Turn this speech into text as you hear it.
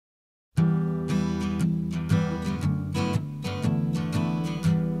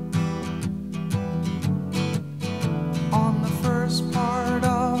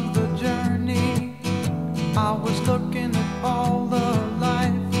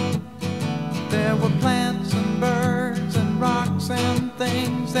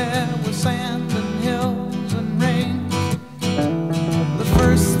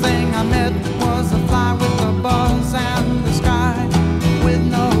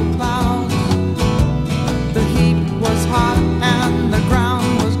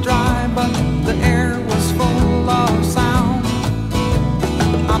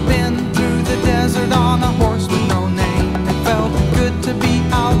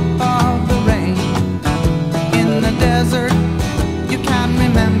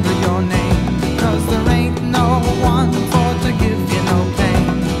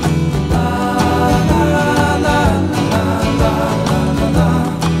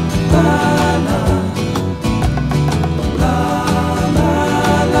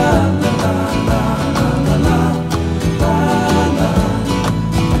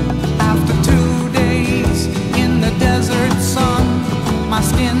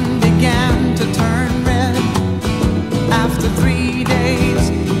skin began to turn red. After 3 days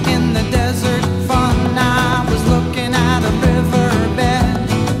in the desert fun, I was looking at a riverbed,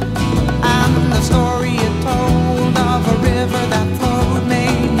 and the story it told of a river that flowed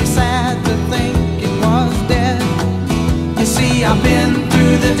made me sad to think it was dead. You see, I've been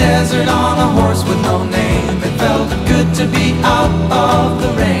through the desert on a horse with no name. It felt good to be out of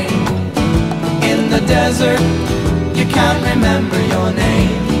the rain. In the desert, you can't remember your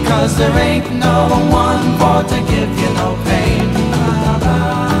name, 'cause there ain't no one for to give you no pain.